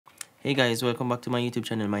Hey guys, welcome back to my YouTube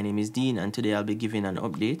channel. My name is Dean and today I'll be giving an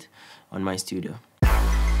update on my studio.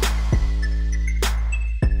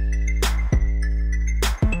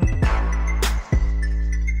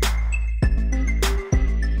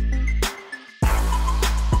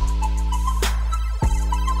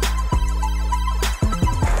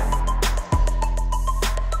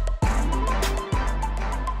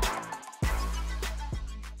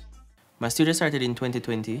 My studio started in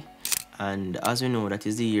 2020 and as we know, that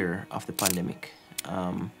is the year of the pandemic.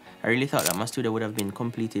 I really thought that my studio would have been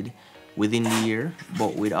completed within the year,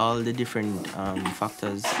 but with all the different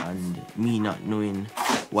factors and me not knowing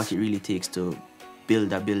what it really takes to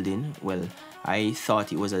build a building, well, I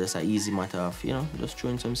thought it was just an easy matter of, just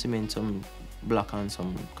throwing some cement, some block and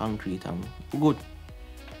some concrete and we're good.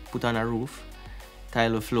 Put on a roof,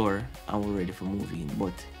 tile the floor and we're ready for moving.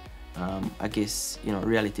 But I guess,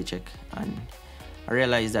 reality check, and I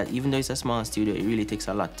realized that even though it's a small studio, it really takes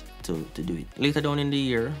a lot to do it. Later down in the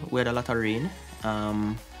year, we had a lot of rain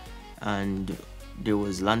and there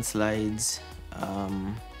was landslides,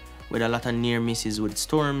 we had a lot of near misses with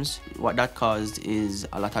storms. What that caused is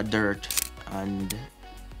a lot of dirt and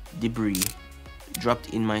debris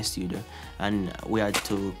dropped in my studio, and we had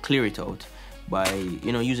to clear it out by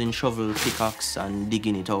using shovel, pickaxe and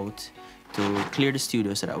digging it out to clear the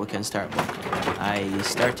studio so that we can start back. I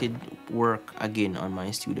started work again on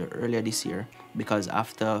my studio earlier this year because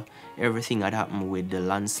after everything had happened with the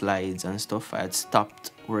landslides and stuff, I had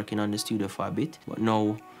stopped working on the studio for a bit. But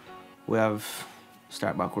now we have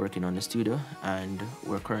start back working on the studio and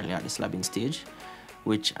we're currently at the slabbing stage,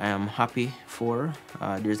 which I am happy for.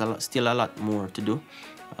 There's still a lot more to do.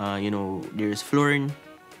 There's flooring.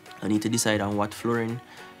 I need to decide on what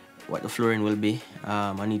the flooring will be.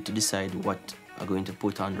 I need to decide what I'm going to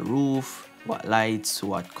put on the roof, what lights,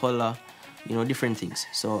 what color, different things.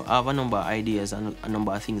 So I have a number of ideas and a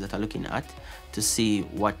number of things that I'm looking at to see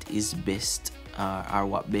what is best or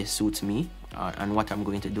what best suits me and what I'm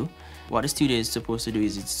going to do. What the studio is supposed to do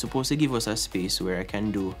is it's supposed to give us a space where I can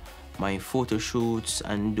do my photo shoots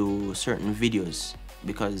and do certain videos,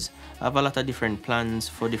 because I have a lot of different plans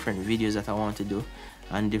for different videos that I want to do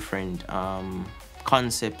and different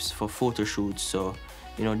concepts for photo shoots. So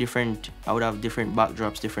I would have different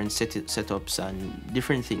backdrops, different setups and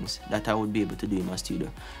different things that I would be able to do in my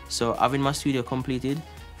studio. So having my studio completed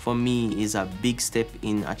for me is a big step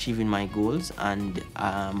in achieving my goals, and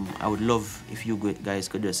I would love if you guys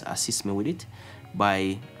could just assist me with it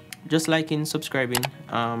by just liking, subscribing.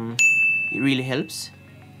 It really helps.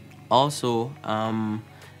 Also,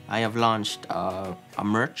 I have launched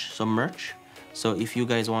some merch. So if you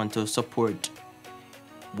guys want to support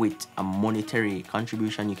with a monetary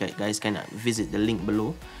contribution, you guys can visit the link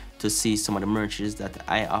below to see some of the merches that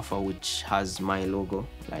I offer, which has my logo,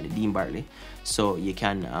 like the Dean Bartley. So you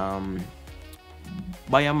can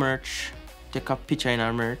buy a merch, take a picture in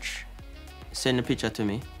our merch, send a picture to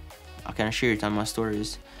me. I can share it on my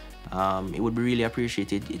stories. It would be really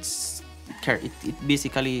appreciated. It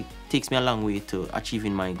basically takes me a long way to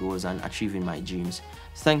achieving my goals and achieving my dreams.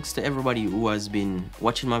 Thanks to everybody who has been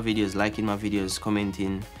watching my videos, liking my videos,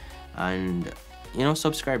 commenting and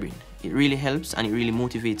subscribing. It really helps and it really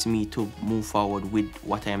motivates me to move forward with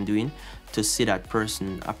what I am doing, to see that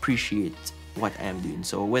person appreciate what I am doing.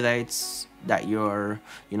 So whether it's that you're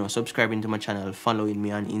subscribing to my channel, following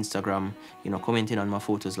me on Instagram, commenting on my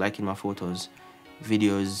photos, liking my photos,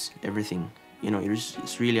 videos, everything,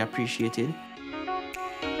 it's really appreciated.